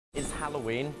It's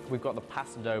Halloween, we've got the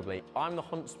Paso Doble. I'm the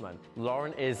huntsman.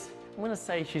 Lauren is, I'm going to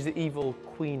say she's the evil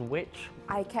queen witch.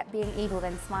 I kept being evil,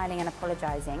 then smiling and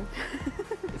apologising.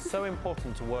 It's so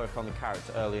important to work on the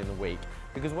character early in the week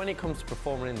because when it comes to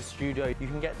performing in the studio, you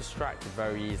can get distracted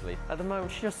very easily. At the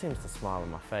moment, she just seems to smile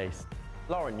on my face.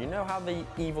 Lauren, you know how the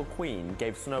evil queen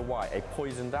gave Snow White a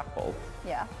poisoned apple?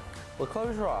 Yeah. Well,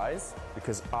 close your eyes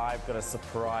because I've got a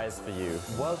surprise for you.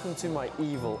 Welcome to my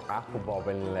evil apple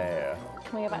bobbing lair.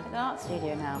 Can we go back to the art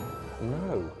studio now?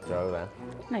 No, go then.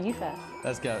 No, you first.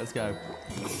 Let's go, let's go.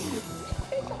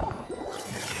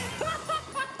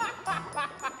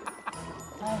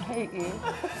 I hate you.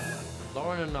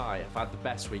 Lauren and I have had the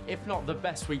best week, if not the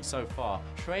best week so far.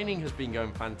 Training has been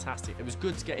going fantastic. It was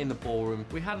good to get in the ballroom.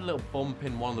 We had a little bump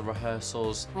in one of the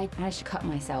rehearsals. I managed to cut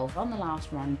myself on the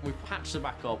last run. We patched her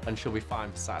back up and she'll be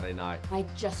fine for Saturday night. I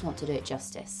just want to do it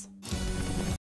justice.